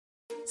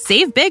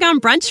Save big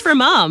on brunch for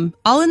mom,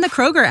 all in the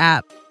Kroger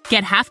app.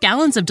 Get half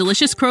gallons of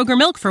delicious Kroger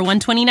milk for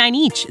 $1.29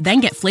 each.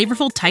 Then get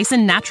flavorful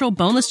Tyson natural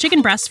boneless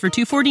chicken breasts for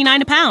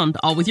 $2.49 a pound,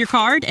 all with your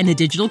card and a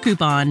digital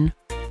coupon.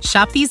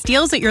 Shop these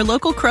deals at your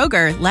local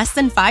Kroger, less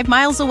than 5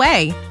 miles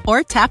away.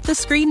 Or tap the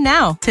screen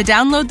now to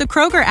download the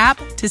Kroger app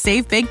to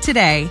save big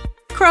today.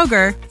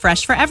 Kroger,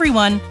 fresh for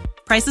everyone.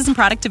 Prices and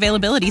product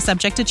availability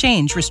subject to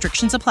change.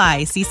 Restrictions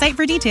apply. See site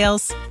for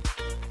details.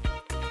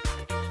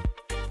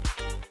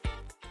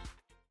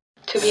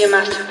 To be a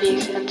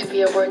masterpiece and to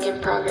be a work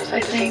in progress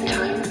at the same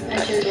time.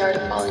 That's the art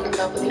of falling in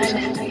love with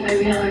yourself. I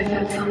realize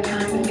that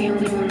sometimes the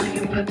only one that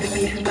can put the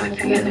pieces back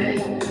together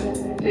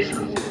is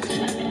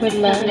yourself. With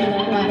love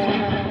and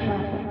laughter.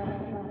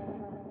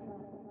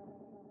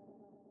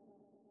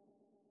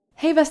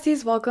 Hey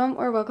besties,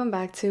 welcome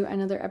back to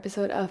another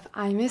episode of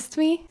I Missed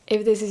Me.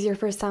 If this is your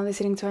first time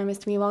listening to I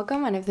Missed Me,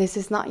 welcome. And if this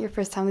is not your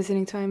first time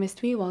listening to I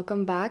Missed Me,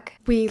 welcome back.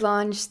 We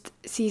launched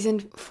season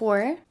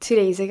 4 2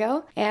 days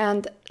ago,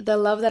 and the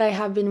love that I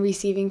have been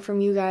receiving from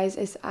you guys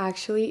is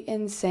actually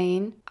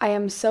insane. I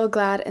am so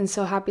glad and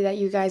so happy that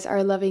you guys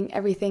are loving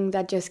everything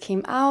that just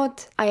came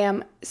out. I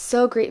am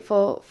so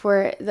grateful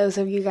for those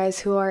of you guys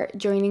who are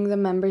joining the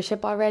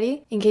membership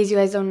already. In case you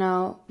guys don't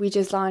know, we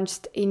just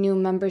launched a new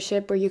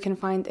membership where you can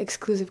find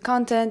exclusive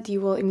content.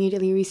 You will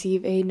immediately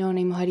receive a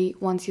no-name hoodie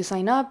once you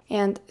sign up,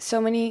 and so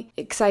many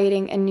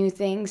exciting and new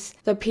things.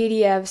 The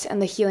PDFs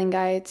and the healing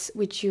guides,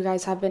 which you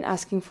guys have been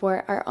asking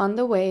for, are on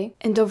the way.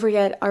 And don't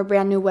forget, our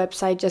brand new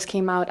website just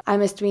came out,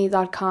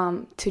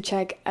 imissedme.com, to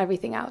check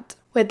everything out.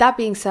 With that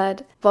being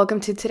said, welcome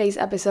to today's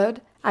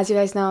episode. As you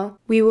guys know,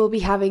 we will be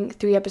having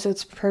 3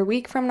 episodes per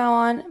week from now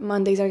on.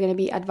 Mondays are going to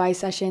be advice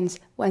sessions,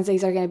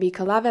 Wednesdays are going to be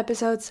collab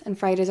episodes, and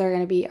Fridays are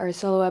going to be our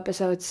solo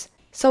episodes.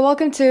 So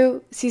welcome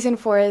to season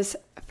 4's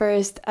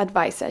first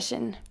advice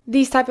session.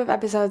 These type of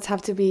episodes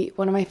have to be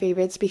one of my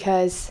favorites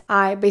because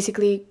I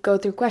basically go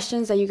through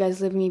questions that you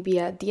guys leave me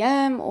via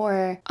DM,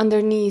 or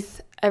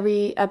underneath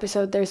every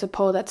episode there's a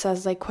poll that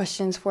says like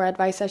questions for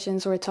advice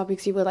sessions or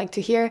topics you would like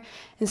to hear.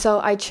 And so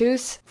I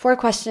choose 4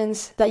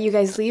 questions that you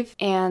guys leave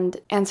and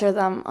answer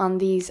them on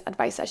these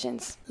advice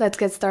sessions. Let's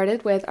get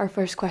started with our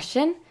first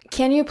question.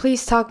 Can you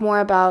please talk more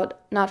about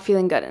not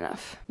feeling good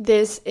enough?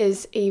 This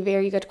is a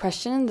very good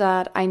question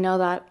that I know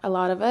that a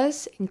lot of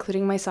us,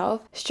 including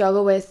myself,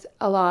 struggle with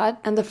a lot.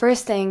 And the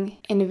first thing,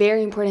 and a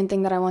very important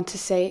thing that I want to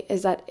say,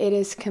 is that it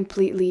is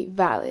completely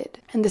valid.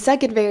 And the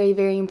second very,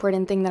 very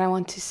important thing that I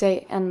want to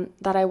say and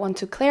that I want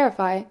to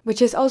clarify,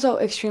 which is also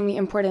extremely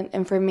important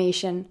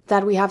information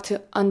that we have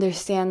to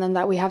understand and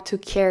that we have to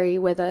carry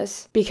with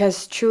us,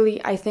 because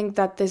truly I think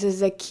that this is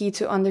the key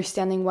to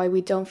understanding why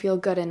we don't feel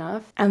good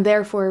enough, and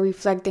therefore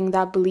reflecting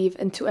that belief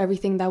into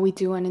everything that we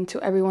do and into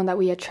everyone that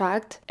we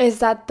attract, is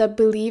that the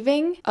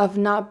believing of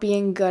not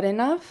being good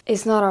enough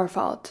is not our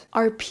fault.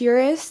 Our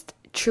purest,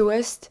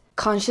 truest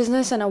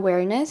consciousness and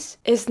awareness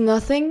is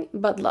nothing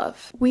but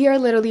love. We are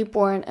literally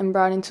born and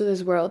brought into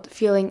this world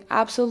feeling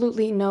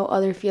absolutely no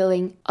other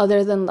feeling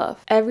other than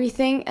love.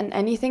 Everything and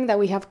anything that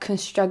we have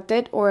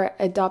constructed or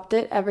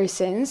adopted ever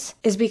since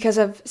is because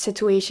of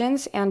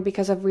situations and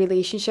because of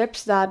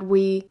relationships that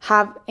we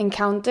have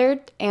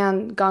encountered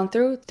and gone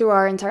through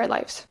our entire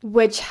lives,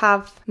 which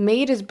have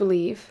made us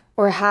believe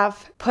or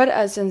have put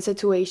us in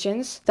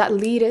situations that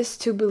lead us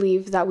to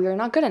believe that we are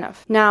not good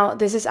enough. Now,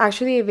 this is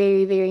actually a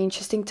very, very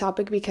interesting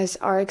topic because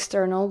our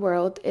external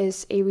world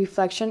is a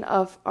reflection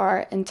of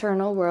our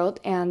internal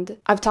world. And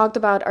I've talked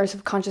about our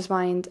subconscious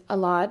mind a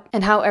lot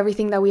and how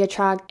everything that we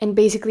attract and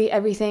basically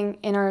everything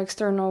in our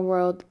external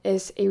world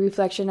is a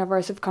reflection of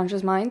our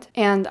subconscious mind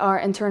and our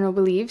internal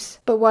beliefs.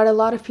 But what a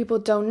lot of people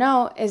don't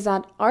know is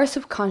that our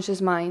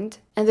subconscious mind,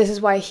 and this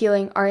is why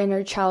healing our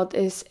inner child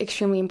is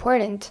extremely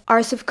important,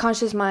 our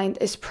subconscious mind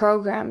is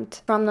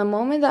programmed from the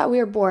moment that we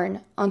are born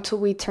until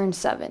we turn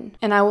 7.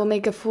 And I will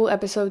make a full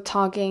episode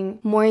talking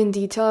more in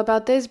detail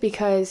about this,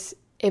 because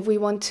if we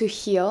want to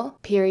heal,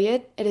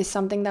 period, it is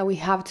something that we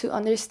have to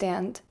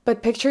understand.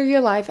 But picture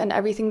your life and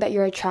everything that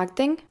you're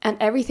attracting and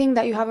everything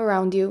that you have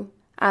around you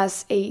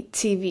as a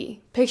TV.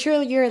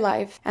 Picture your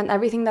life and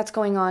everything that's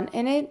going on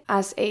in it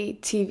as a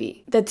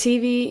TV. The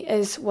TV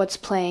is what's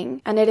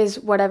playing and it is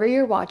whatever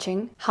you're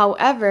watching.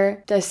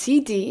 However, the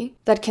CD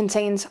that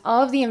contains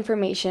all of the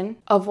information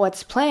of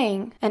what's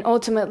playing and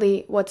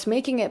ultimately what's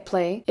making it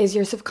play is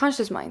your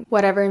subconscious mind.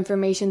 Whatever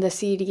information the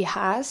CD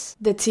has,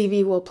 the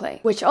TV will play.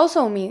 Which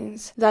also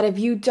means that if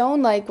you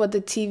don't like what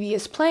the TV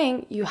is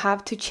playing, you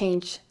have to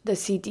change the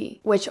CD,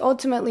 which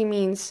ultimately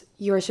means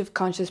your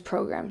subconscious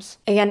programs.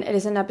 Again, it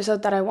is an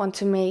episode that I want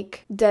to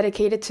make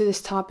dedicated to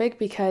this topic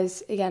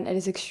because, again, it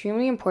is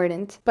extremely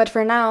important. But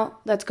for now,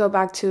 let's go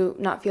back to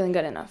not feeling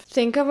good enough.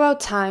 Think about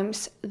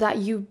times that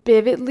you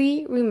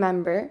vividly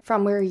remember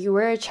from where you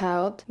were a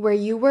child, where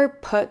you were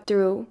put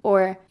through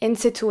or in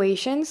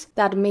situations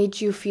that made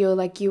you feel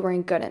like you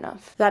weren't good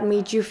enough, that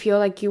made you feel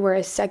like you were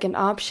a second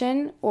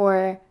option,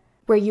 or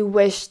where you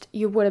wished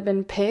you would have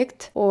been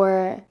picked,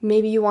 or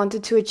maybe you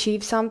wanted to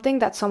achieve something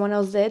that someone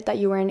else did that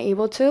you weren't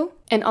able to.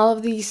 And all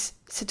of these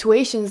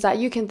situations that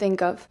you can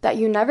think of that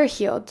you never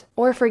healed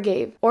or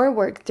forgave or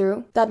worked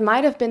through that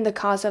might have been the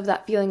cause of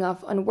that feeling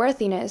of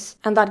unworthiness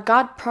and that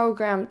got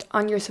programmed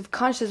on your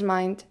subconscious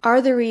mind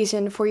are the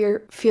reason for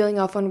your feeling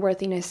of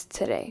unworthiness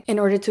today. In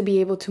order to be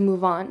able to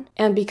move on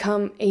and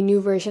become a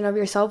new version of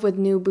yourself with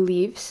new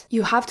beliefs,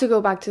 you have to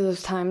go back to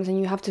those times and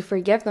you have to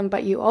forgive them,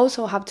 but you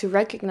also have to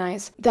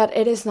recognize that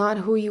it is not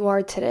who you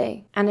are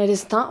today and it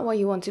is not what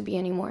you want to be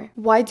anymore.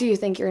 Why do you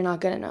think you're not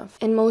good enough?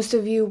 And most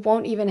of you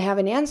won't even have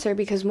an answer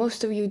because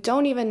most of you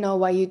don't even know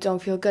why you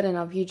don't feel good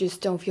enough. You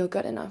just don't feel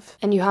good enough.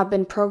 And you have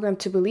been programmed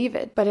to believe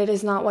it, but it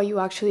is not what you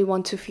actually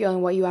want to feel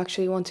and what you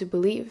actually want to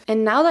believe.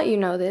 And now that you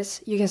know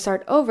this, you can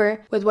start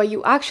over with what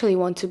you actually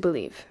want to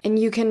believe. And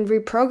you can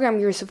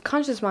reprogram your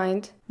subconscious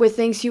mind with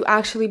things you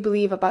actually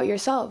believe about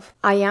yourself.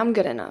 I am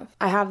good enough.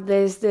 I have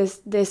this,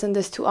 and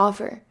this to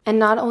offer. And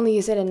not only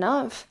is it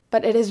enough,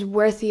 but it is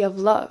worthy of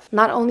love.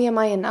 Not only am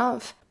I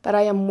enough, but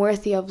I am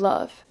worthy of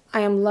love. I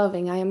am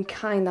loving, I am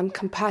kind, I'm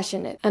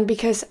compassionate. And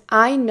because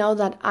I know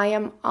that I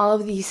am all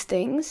of these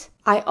things,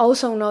 I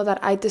also know that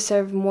I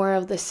deserve more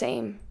of the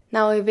same.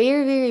 Now, a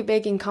very, very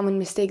big and common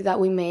mistake that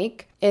we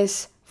make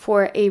is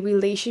for a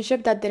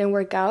relationship that didn't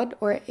work out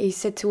or a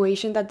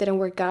situation that didn't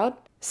work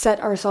out, set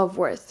our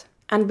self-worth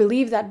and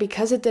believe that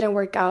because it didn't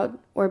work out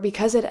or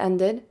because it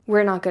ended,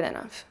 we're not good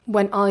enough.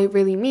 When all it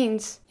really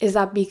means is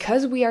that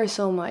because we are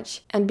so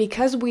much and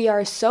because we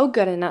are so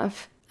good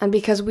enough, and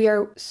because we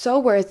are so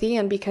worthy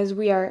and because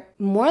we are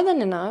more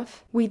than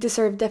enough, we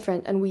deserve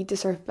different and we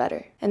deserve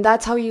better. And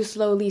that's how you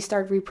slowly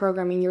start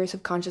reprogramming your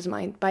subconscious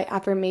mind, by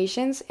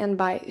affirmations and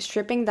by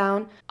stripping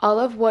down all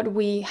of what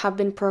we have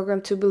been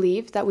programmed to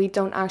believe that we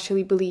don't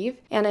actually believe,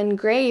 and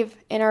engrave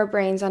in our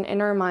brains and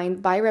in our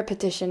mind by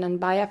repetition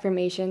and by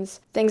affirmations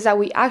things that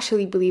we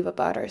actually believe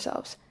about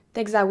ourselves.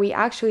 Things that we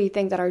actually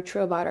think that are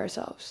true about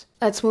ourselves.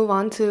 Let's move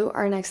on to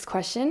our next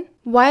question.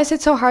 Why is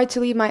it so hard to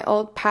leave my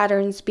old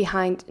patterns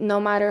behind,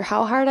 no matter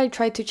how hard I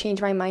try to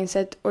change my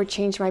mindset or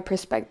change my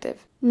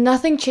perspective?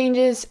 Nothing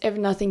changes if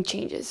nothing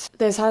changes.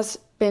 This has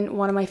been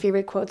one of my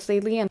favorite quotes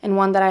lately, and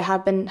one that I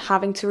have been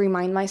having to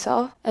remind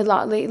myself a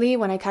lot lately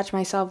when I catch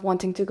myself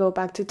wanting to go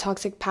back to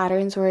toxic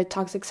patterns or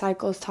toxic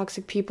cycles,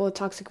 toxic people,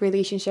 toxic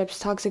relationships,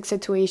 toxic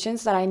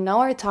situations that I know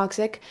are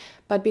toxic,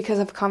 but because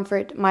of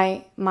comfort,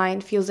 my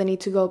mind feels the need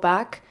to go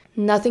back.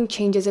 Nothing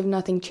changes if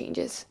nothing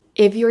changes.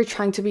 If you're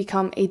trying to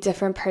become a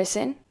different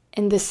person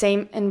in the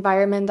same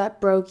environment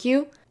that broke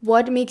you,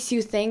 what makes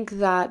you think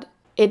that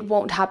it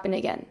won't happen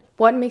again?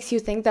 What makes you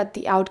think that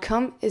the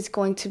outcome is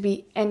going to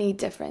be any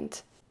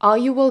different? All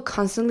you will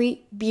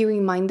constantly be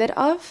reminded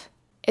of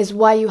is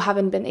why you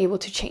haven't been able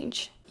to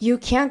change. You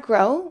can't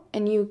grow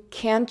and you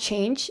can't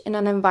change in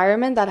an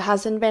environment that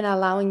hasn't been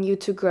allowing you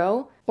to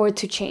grow or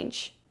to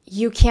change.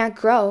 You can't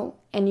grow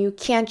and you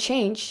can't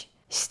change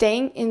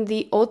staying in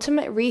the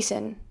ultimate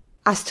reason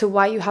as to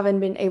why you haven't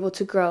been able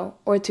to grow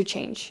or to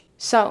change.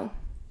 So,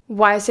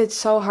 why is it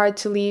so hard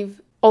to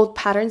leave old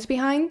patterns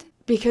behind?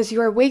 Because you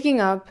are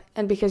waking up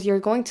and because you're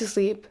going to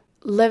sleep,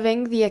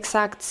 living the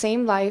exact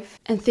same life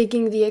and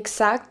thinking the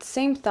exact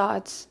same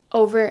thoughts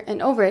over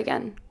and over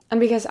again. And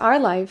because our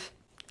life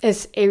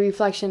is a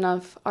reflection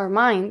of our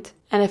mind,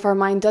 and if our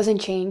mind doesn't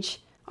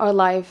change, our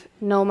life,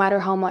 no matter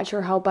how much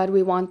or how bad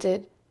we want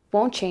it,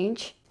 won't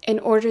change. In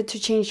order to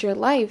change your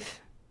life,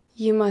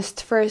 you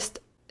must first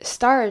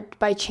start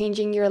by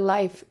changing your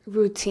life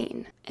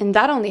routine. And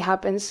that only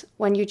happens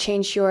when you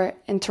change your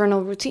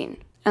internal routine.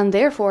 And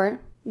therefore,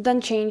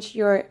 then change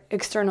your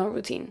external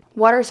routine.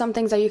 What are some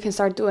things that you can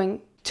start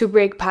doing to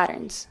break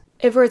patterns?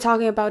 If we're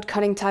talking about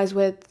cutting ties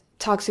with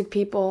toxic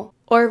people,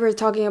 or if we're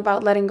talking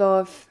about letting go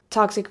of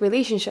toxic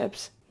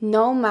relationships,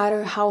 no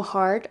matter how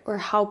hard or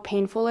how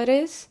painful it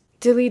is,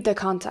 delete the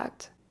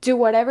contact. Do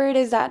whatever it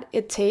is that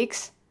it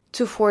takes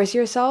to force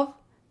yourself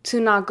to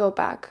not go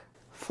back.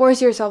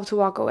 Force yourself to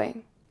walk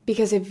away.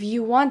 Because if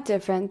you want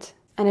different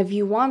and if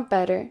you want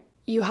better,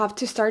 you have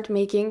to start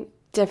making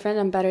different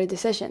and better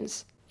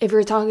decisions. If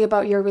you're talking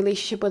about your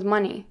relationship with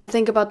money,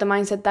 think about the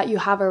mindset that you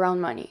have around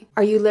money.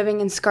 Are you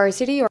living in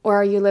scarcity or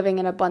are you living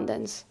in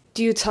abundance?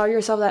 Do you tell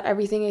yourself that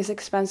everything is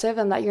expensive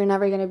and that you're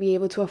never going to be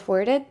able to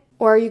afford it?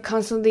 Or are you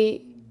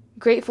constantly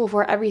grateful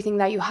for everything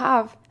that you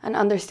have and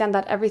understand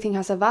that everything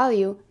has a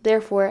value?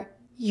 Therefore,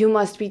 you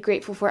must be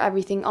grateful for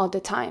everything all the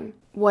time.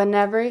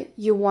 Whenever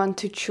you want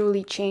to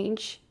truly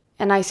change,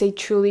 and I say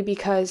truly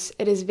because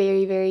it is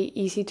very, very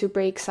easy to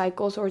break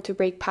cycles or to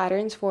break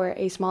patterns for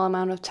a small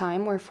amount of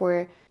time or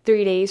for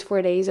 3 days,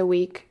 4 days, a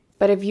week.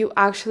 But if you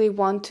actually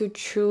want to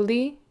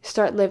truly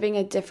start living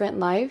a different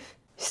life,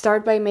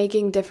 start by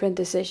making different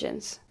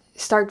decisions.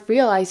 Start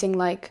realizing,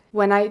 like,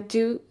 when I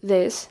do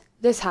this,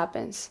 this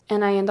happens,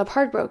 and I end up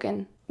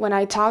heartbroken. When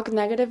I talk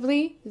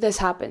negatively, this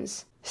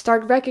happens.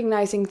 Start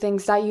recognizing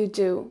things that you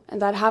do and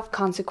that have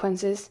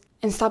consequences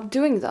and stop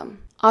doing them.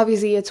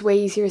 Obviously, it's way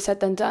easier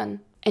said than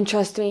done. And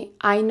trust me,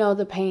 I know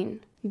the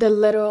pain, the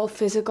literal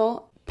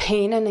physical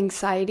pain and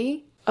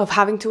anxiety of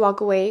having to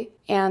walk away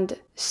and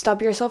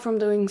stop yourself from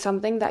doing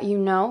something that you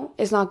know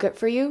is not good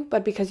for you,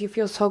 but because you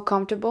feel so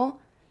comfortable,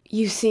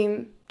 you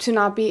seem to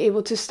not be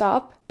able to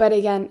stop. But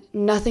again,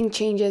 nothing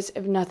changes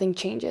if nothing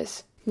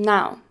changes.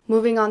 Now,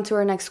 moving on to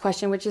our next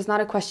question, which is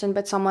not a question,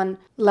 but someone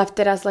left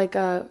it as like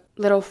a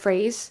little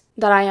phrase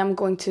that I am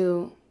going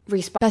to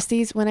respond.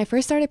 Besties, when I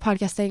first started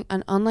podcasting,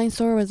 an online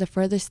store was the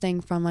furthest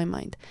thing from my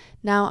mind.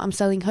 Now I'm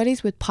selling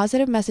hoodies with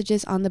positive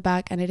messages on the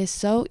back, and it is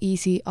so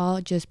easy,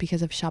 all just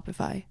because of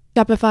Shopify.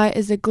 Shopify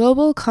is a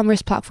global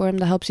commerce platform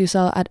that helps you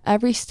sell at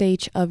every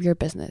stage of your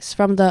business,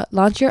 from the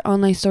launch your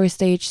online store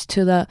stage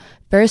to the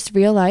first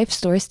real life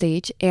store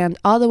stage, and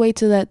all the way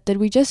to the did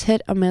we just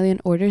hit 1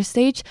 million orders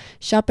stage.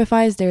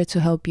 Shopify is there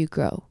to help you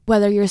grow.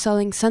 Whether you're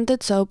selling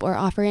scented soap or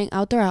offering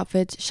outdoor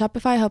outfits,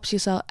 Shopify helps you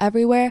sell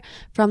everywhere,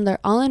 from their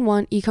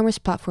all-in-one e-commerce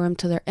platform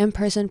to their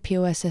in-person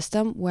POS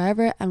system,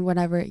 wherever and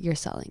whenever you're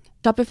selling.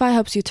 Shopify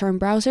helps you turn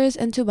browsers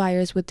into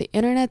buyers with the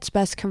internet's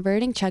best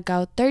converting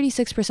checkout,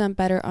 36%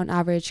 better on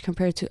average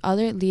compared to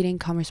other leading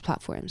commerce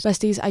platforms.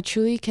 Besties, I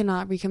truly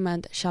cannot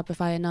recommend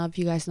Shopify enough.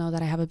 You guys know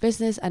that I have a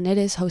business and it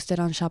is hosted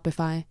on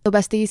Shopify. So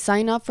besties,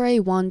 sign up for a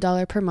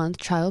 $1 per month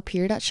trial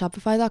period at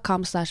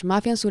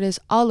shopify.com/mafiansudes,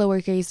 all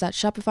lowercase, that's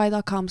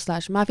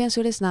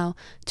shopify.com/mafiansudes now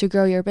to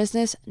grow your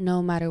business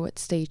no matter what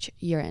stage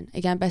you're in.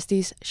 Again,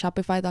 besties,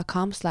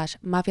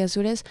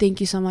 shopify.com/mafiansudes. Thank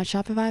you so much,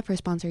 Shopify, for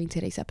sponsoring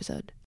today's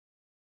episode.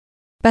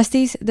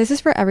 Besties, this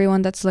is for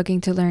everyone that's looking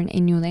to learn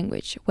a new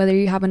language. Whether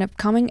you have an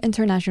upcoming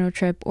international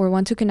trip or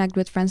want to connect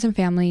with friends and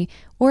family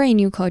or a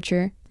new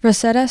culture,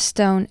 Rosetta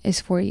Stone is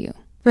for you.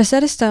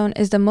 Rosetta Stone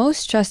is the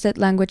most trusted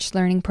language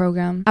learning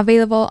program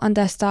available on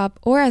desktop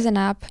or as an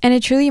app, and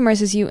it truly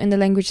immerses you in the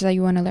language that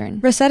you want to learn.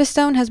 Rosetta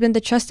Stone has been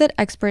the trusted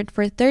expert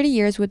for 30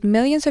 years with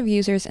millions of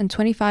users and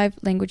 25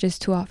 languages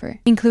to offer,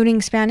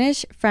 including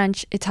Spanish,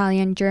 French,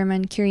 Italian,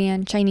 German,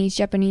 Korean, Chinese,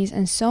 Japanese,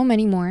 and so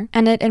many more,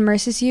 and it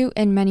immerses you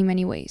in many,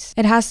 many ways.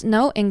 It has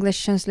no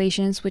English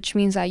translations, which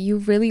means that you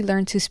really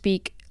learn to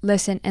speak,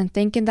 listen, and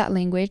think in that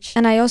language.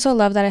 And I also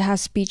love that it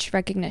has speech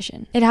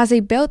recognition. It has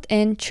a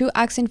built-in true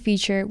accent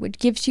feature which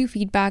gives you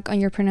feedback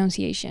on your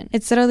pronunciation.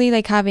 It's literally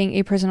like having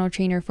a personal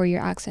trainer for your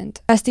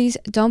accent. Besties,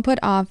 don't put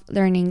off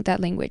learning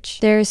that language.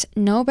 There's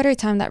no better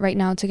time than right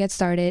now to get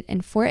started,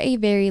 and for a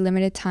very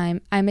limited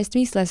time, I Missed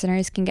Me's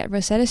listeners can get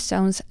Rosetta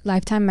Stone's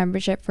lifetime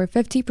membership for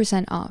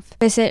 50% off.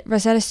 Visit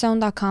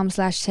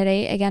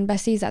rosettastone.com/today. Again,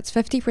 besties, that's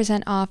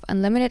 50% off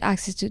unlimited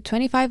access to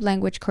 25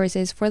 language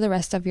courses for the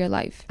rest of your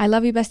life. I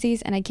love you,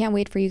 besties, and I can't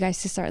wait for you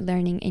guys to start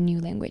learning a new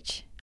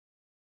language.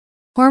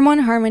 Hormone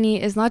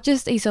Harmony is not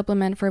just a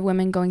supplement for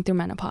women going through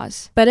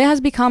menopause, but it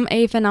has become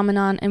a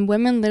phenomenon, and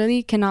women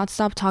literally cannot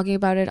stop talking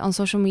about it on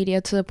social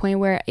media to the point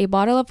where a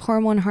bottle of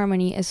Hormone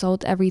Harmony is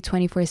sold every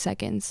 24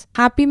 seconds.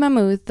 Happy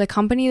Mammoth, the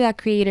company that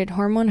created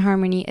Hormone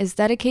Harmony, is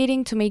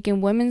dedicating to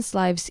making women's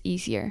lives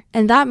easier.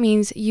 And that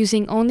means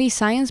using only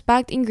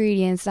science-backed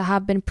ingredients that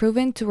have been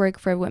proven to work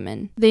for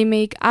women. They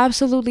make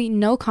absolutely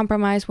no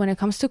compromise when it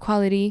comes to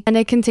quality, and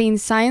it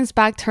contains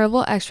science-backed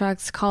herbal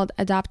extracts called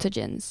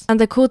adaptogens. And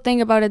the cool thing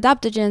about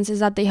adaptogens is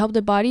that they help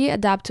the body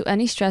adapt to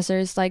any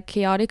stressors like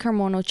chaotic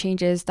hormonal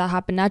changes that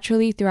happen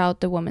naturally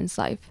throughout the woman's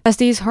life.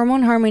 Besties,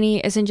 Hormone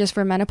Harmony isn't just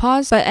for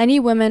menopause, but any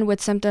women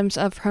with symptoms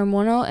of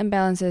hormonal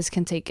imbalances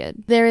can take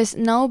it. There is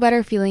no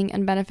better feeling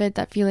and benefit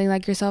than feeling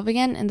like yourself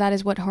again, and that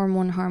is what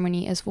Hormone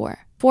Harmony is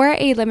for. For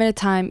a limited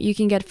time, you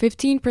can get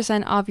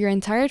 15% off your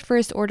entire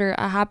first order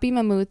at Happy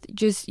Mammoth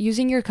just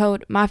using your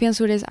code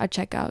MAFIANSUDES at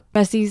checkout.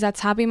 Besties,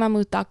 that's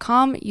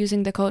happymammoth.com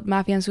using the code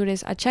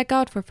MAFIANSUDES at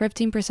checkout for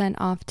 15%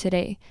 off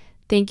today.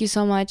 Thank you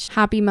so much,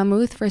 Happy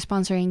Mammoth, for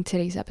sponsoring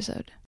today's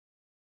episode.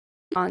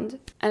 And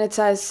it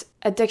says,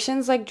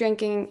 addictions like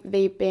drinking,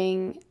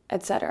 vaping,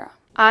 etc.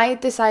 I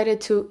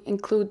decided to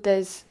include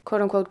this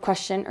quote-unquote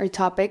question or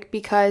topic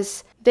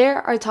because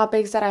there are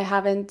topics that I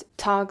haven't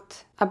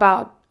talked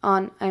about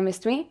on I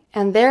Missed Me,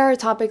 and there are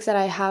topics that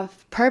I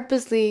have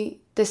purposely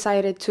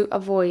decided to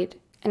avoid.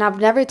 And I've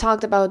never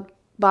talked about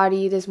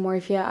body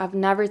dysmorphia, I've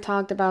never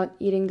talked about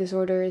eating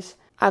disorders,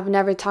 I've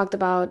never talked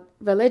about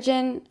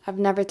religion, I've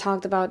never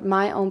talked about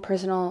my own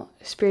personal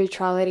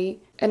spirituality,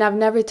 and I've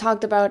never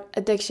talked about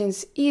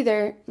addictions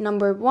either,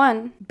 number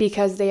one,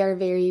 because they are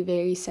very,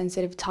 very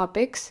sensitive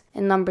topics,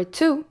 and number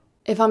two,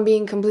 if I'm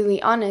being completely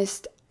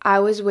honest, I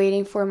was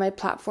waiting for my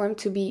platform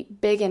to be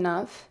big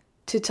enough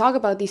to talk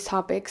about these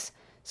topics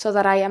so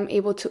that I am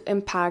able to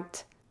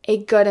impact a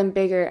good and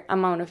bigger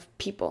amount of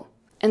people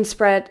and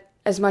spread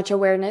as much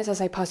awareness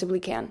as I possibly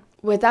can.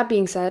 With that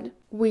being said,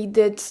 we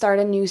did start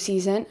a new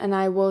season, and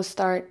I will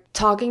start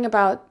talking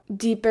about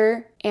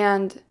deeper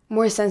and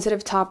more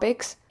sensitive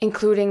topics,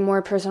 including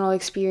more personal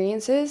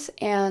experiences,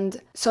 and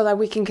so that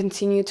we can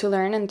continue to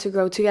learn and to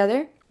grow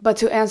together. But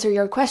to answer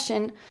your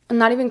question,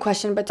 not even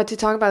question, but to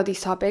talk about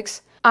these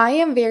topics, I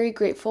am very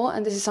grateful,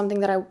 and this is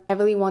something that I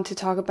heavily want to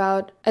talk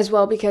about as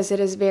well because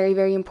it is very,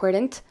 very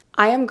important.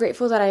 I am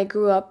grateful that I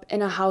grew up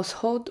in a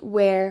household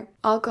where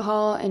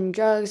alcohol and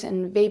drugs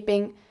and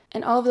vaping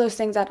and all of those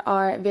things that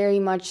are very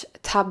much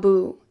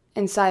taboo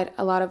inside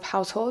a lot of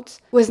households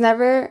was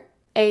never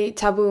a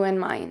taboo in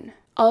mine.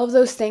 All of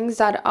those things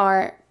that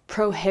are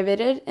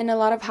prohibited in a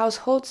lot of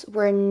households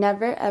were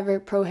never ever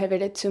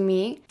prohibited to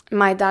me.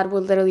 My dad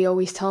would literally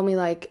always tell me,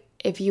 like,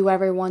 if you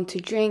ever want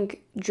to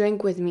drink,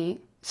 drink with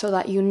me, so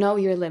that you know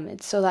your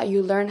limits, so that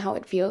you learn how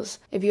it feels.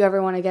 If you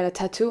ever want to get a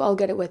tattoo, I'll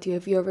get it with you.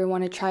 If you ever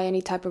want to try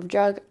any type of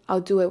drug,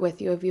 I'll do it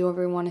with you. If you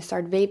ever want to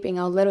start vaping,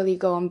 I'll literally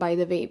go and buy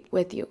the vape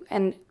with you.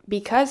 And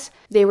because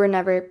they were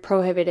never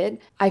prohibited,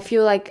 I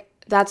feel like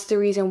that's the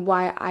reason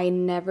why I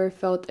never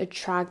felt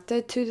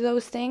attracted to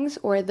those things,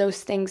 or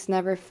those things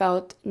never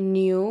felt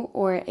new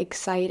or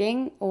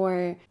exciting,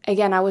 or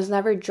again, I was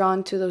never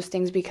drawn to those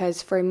things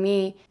because for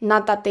me,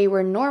 not that they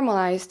were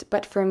normalized,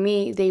 but for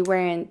me, they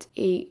weren't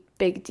a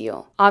big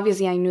deal.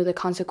 Obviously, I knew the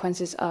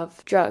consequences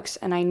of drugs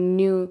and I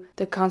knew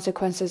the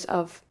consequences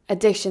of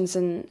addictions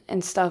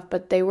and stuff,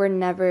 but they were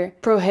never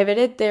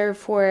prohibited.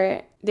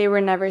 Therefore, they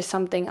were never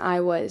something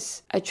I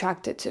was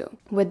attracted to.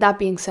 With that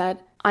being said,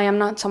 I am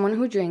not someone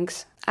who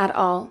drinks at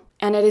all.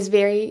 And it is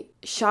very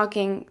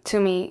shocking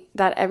to me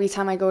that every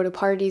time I go to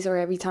parties or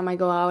every time I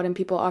go out and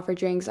people offer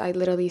drinks, I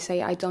literally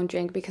say I don't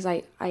drink, because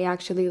I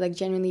actually like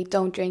genuinely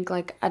don't drink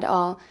like at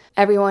all.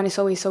 Everyone is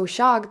always so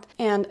shocked,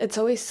 and it's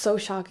always so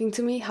shocking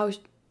to me how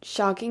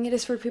shocking it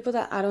is for people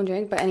that I don't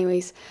drink. But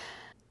anyways,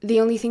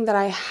 the only thing that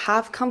I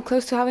have come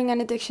close to having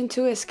an addiction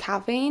to is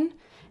caffeine.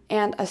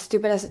 And as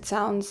stupid as it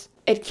sounds,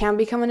 it can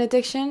become an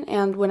addiction.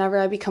 And whenever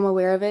I become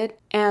aware of it,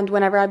 and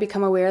whenever I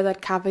become aware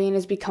that caffeine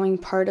is becoming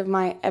part of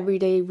my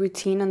everyday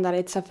routine and that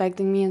it's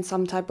affecting me in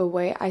some type of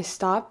way, I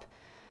stop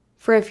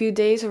for a few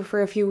days or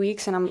for a few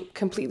weeks and I'm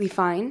completely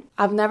fine.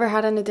 I've never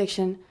had an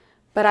addiction,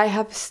 but I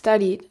have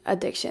studied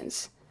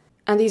addictions.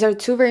 And these are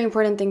two very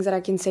important things that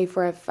I can say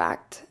for a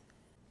fact.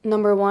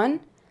 Number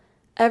one,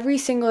 every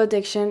single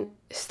addiction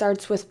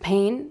starts with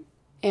pain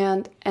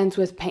and ends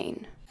with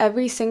pain.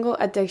 Every single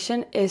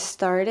addiction is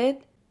started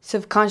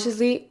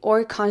subconsciously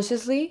or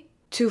consciously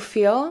to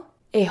fill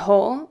a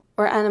hole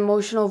or an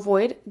emotional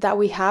void that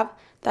we have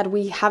that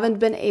we haven't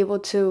been able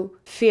to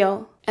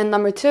feel. And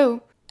number two,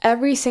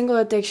 every single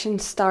addiction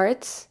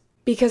starts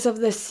because of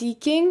the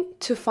seeking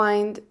to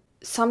find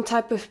some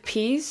type of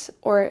peace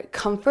or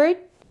comfort,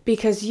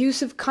 because you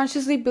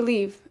subconsciously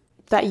believe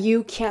that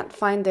you can't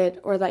find it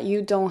or that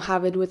you don't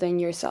have it within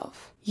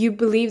yourself. You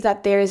believe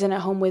that there isn't a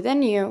home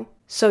within you,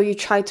 so you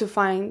try to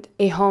find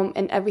a home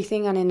in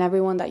everything and in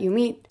everyone that you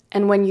meet.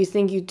 And when you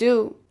think you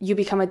do, you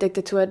become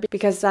addicted to it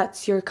because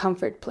that's your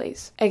comfort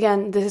place.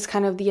 Again, this is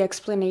kind of the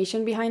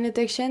explanation behind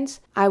addictions.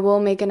 I will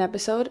make an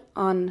episode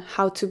on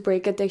how to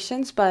break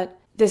addictions, but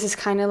this is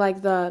kind of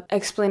like the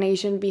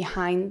explanation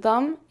behind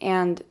them.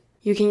 And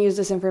you can use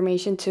this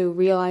information to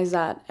realize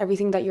that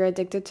everything that you're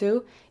addicted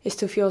to is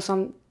to feel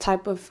some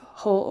type of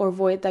hole or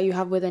void that you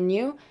have within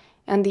you.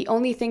 And the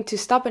only thing to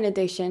stop an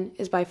addiction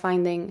is by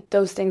finding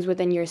those things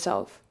within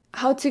yourself.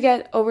 How to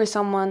get over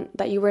someone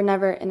that you were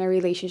never in a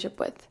relationship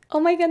with. Oh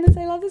my goodness,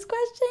 I love this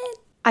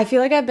question. I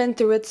feel like I've been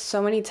through it so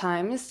many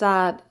times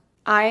that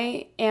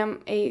I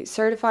am a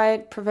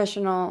certified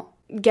professional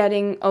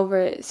getting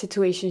over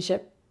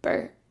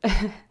situationshipper.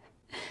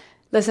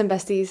 Listen,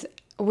 besties,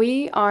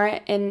 we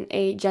are in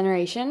a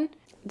generation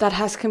that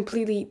has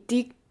completely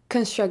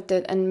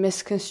deconstructed and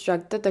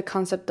misconstructed the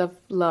concept of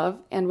love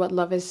and what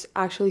love is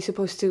actually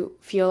supposed to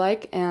feel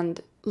like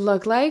and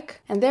look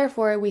like. And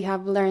therefore, we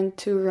have learned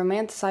to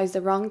romanticize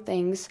the wrong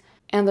things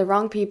and the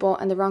wrong people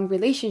and the wrong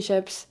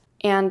relationships.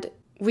 And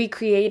we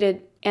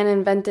created and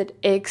invented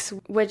icks,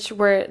 which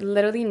were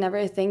literally never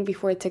a thing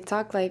before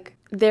TikTok. Like,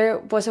 there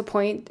was a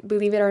point,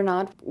 believe it or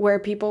not, where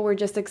people were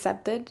just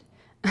accepted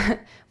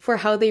for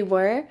how they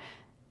were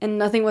and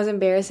nothing was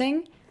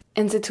embarrassing.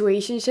 And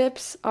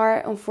situationships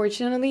are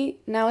unfortunately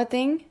now a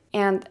thing,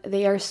 and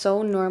they are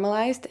so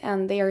normalized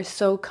and they are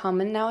so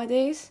common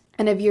nowadays.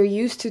 And if you're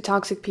used to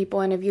toxic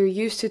people and if you're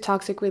used to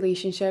toxic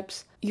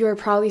relationships, you're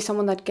probably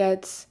someone that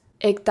gets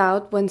icked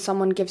out when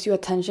someone gives you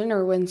attention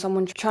or when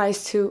someone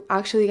tries to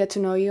actually get to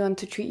know you and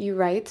to treat you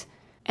right.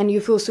 And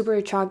you feel super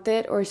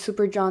attracted or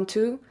super drawn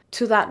to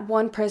that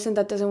one person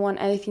that doesn't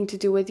want anything to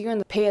do with you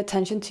and pay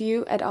attention to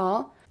you at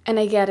all. And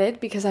I get it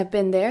because I've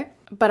been there.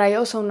 But I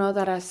also know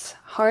that as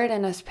hard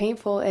and as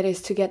painful it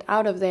is to get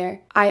out of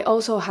there, I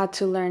also had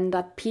to learn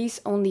that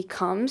peace only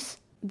comes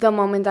the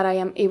moment that I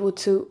am able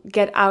to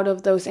get out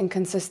of those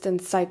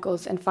inconsistent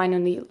cycles and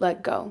finally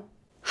let go.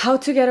 How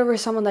to get over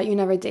someone that you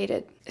never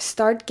dated.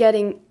 Start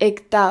getting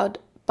icked out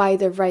by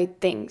the right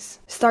things.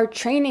 Start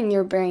training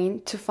your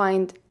brain to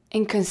find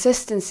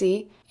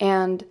inconsistency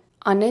and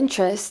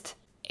uninterest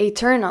a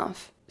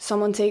turnoff.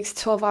 Someone takes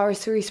 12 hours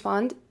to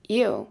respond.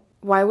 Ew.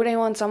 Why would I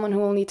want someone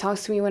who only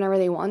talks to me whenever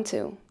they want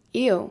to?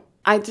 Ew.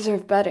 I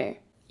deserve better.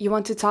 You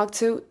want to talk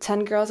to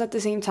 10 girls at the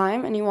same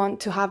time and you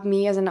want to have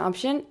me as an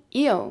option?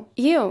 Ew.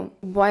 Ew.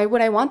 Why would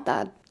I want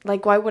that?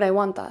 Like, why would I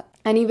want that?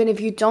 And even if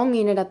you don't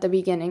mean it at the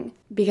beginning,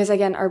 because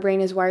again, our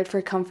brain is wired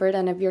for comfort,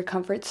 and if your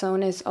comfort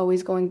zone is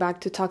always going back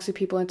to toxic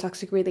people and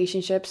toxic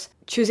relationships,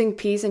 choosing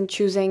peace and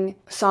choosing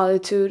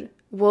solitude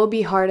will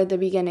be hard at the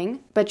beginning.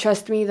 But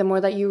trust me, the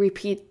more that you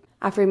repeat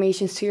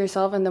affirmations to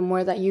yourself and the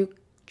more that you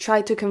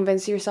try to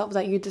convince yourself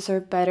that you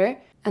deserve better,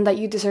 and that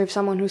you deserve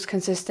someone who's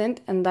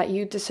consistent, and that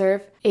you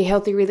deserve a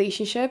healthy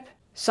relationship,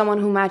 someone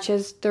who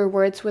matches their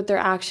words with their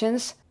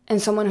actions,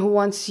 and someone who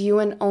wants you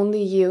and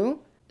only you,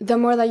 the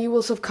more that you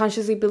will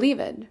subconsciously believe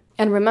it.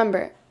 And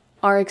remember,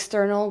 our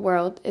external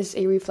world is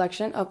a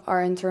reflection of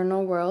our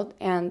internal world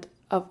and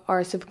of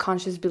our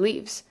subconscious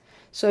beliefs.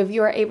 So if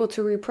you are able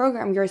to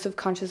reprogram your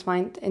subconscious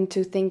mind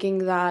into thinking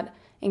that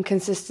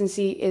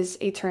inconsistency is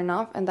a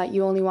turnoff and that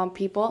you only want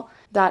people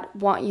that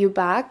want you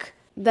back,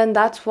 then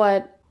that's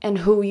what and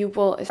who you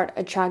will start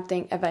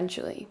attracting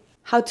eventually.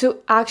 How to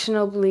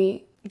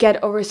actionably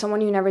get over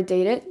someone you never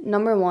dated.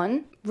 Number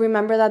 1,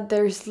 remember that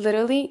there's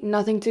literally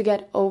nothing to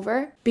get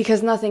over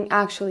because nothing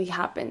actually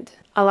happened.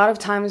 A lot of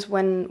times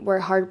when we're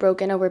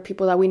heartbroken over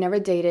people that we never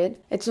dated,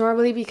 it's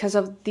normally because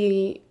of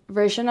the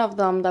version of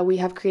them that we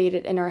have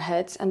created in our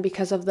heads and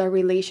because of the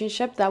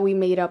relationship that we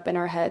made up in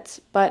our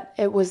heads, but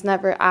it was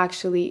never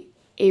actually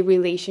a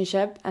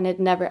relationship and it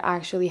never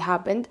actually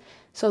happened.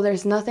 So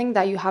there's nothing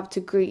that you have to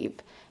grieve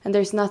and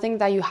there's nothing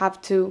that you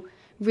have to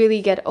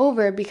really get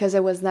over because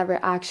it was never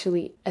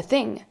actually a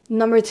thing.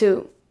 Number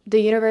 2,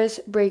 the universe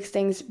breaks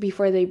things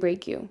before they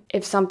break you.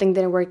 If something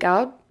didn't work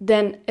out,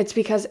 then it's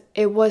because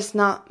it was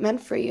not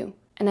meant for you.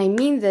 And I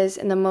mean this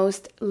in the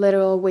most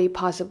literal way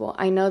possible.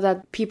 I know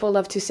that people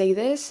love to say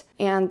this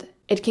and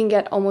it can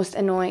get almost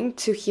annoying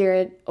to hear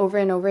it over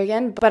and over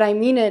again, but I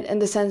mean it in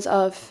the sense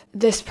of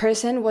this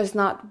person was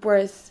not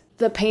worth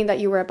the pain that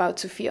you were about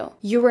to feel.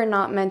 You were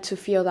not meant to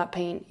feel that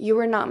pain. You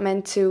were not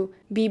meant to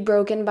be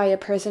broken by a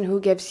person who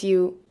gives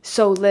you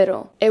so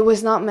little. It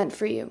was not meant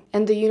for you.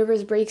 And the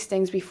universe breaks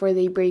things before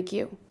they break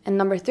you. And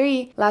number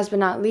 3, last but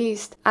not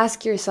least,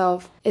 ask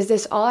yourself, is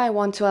this all I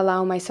want to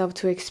allow myself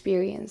to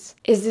experience?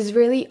 Is this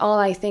really all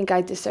I think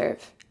I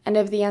deserve? And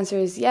if the answer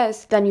is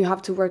yes, then you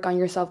have to work on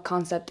your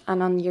self-concept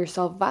and on your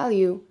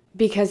self-value,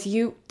 because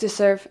you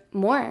deserve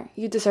more.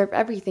 You deserve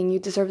everything. You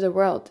deserve the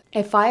world.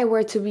 If I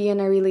were to be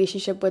in a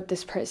relationship with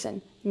this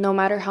person, no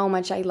matter how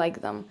much I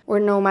like them, or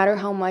no matter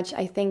how much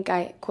I think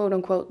I quote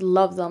unquote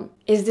love them,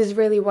 is this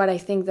really what I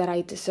think that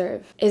I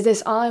deserve? Is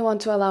this all I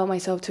want to allow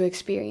myself to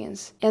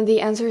experience? And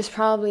the answer is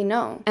probably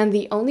no. And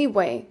the only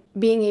way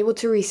being able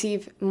to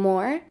receive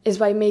more is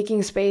by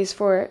making space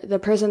for the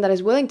person that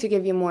is willing to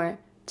give you more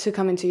to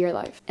come into your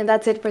life. And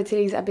that's it for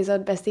today's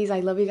episode, besties.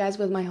 I love you guys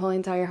with my whole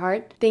entire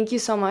heart. Thank you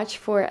so much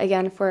for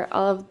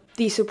all of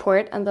the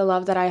support and the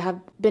love that I have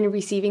been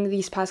receiving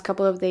these past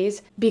couple of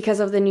days because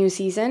of the new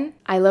season.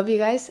 I love you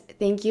guys.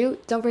 Thank you.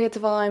 Don't forget to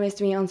follow I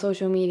Missed Me on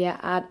social media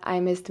at I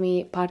Missed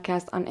Me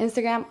Podcast on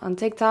Instagram, on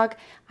TikTok,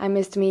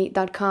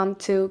 imissedme.com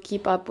to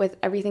keep up with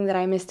everything that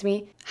I Missed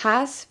Me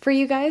has for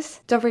you guys.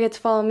 Don't forget to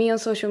follow me on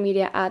social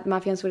media at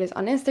Mafianzures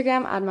on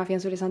Instagram, at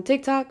Mafianzures on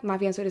TikTok,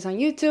 Mafianzures on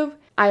YouTube.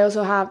 I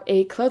also have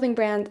a clothing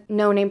brand,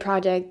 No Name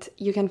Project.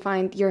 You can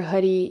find your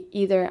hoodie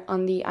either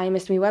on the I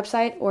Missed Me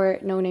website or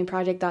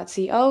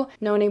nonameproject.co,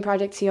 No Name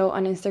Project CO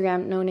on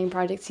Instagram, No Name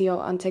Project CO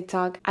on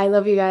TikTok. I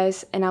love you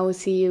guys, and I will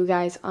see you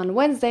guys on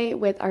Wednesday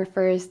with our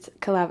first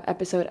collab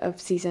episode of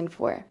season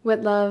 4. With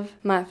love,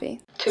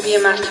 Mafi. To be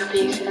a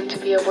masterpiece and to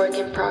be a work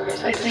in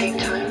progress at the same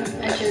time,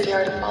 that's the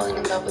art of falling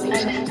in love with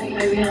yourself.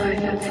 I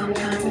realize that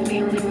sometimes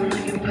the only one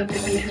that can put the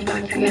pieces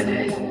back together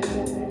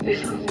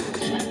is yourself.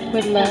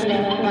 With love,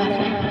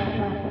 Mafi.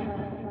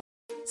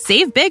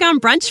 Save big on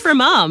brunch for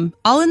mom,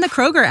 all in the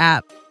Kroger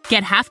app.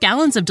 Get half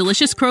gallons of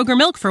delicious Kroger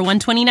milk for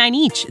 $1.29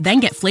 each.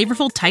 Then get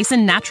flavorful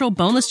Tyson natural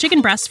boneless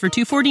chicken breasts for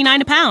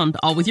 $2.49 a pound,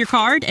 all with your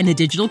card and a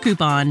digital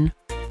coupon.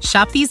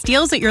 Shop these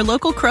deals at your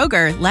local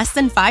Kroger, less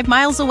than 5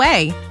 miles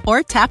away.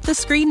 Or tap the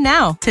screen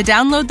now to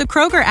download the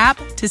Kroger app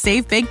to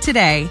save big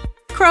today.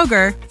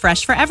 Kroger,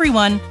 fresh for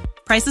everyone.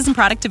 Prices and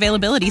product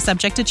availability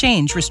subject to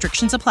change.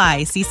 Restrictions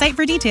apply. See site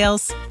for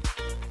details.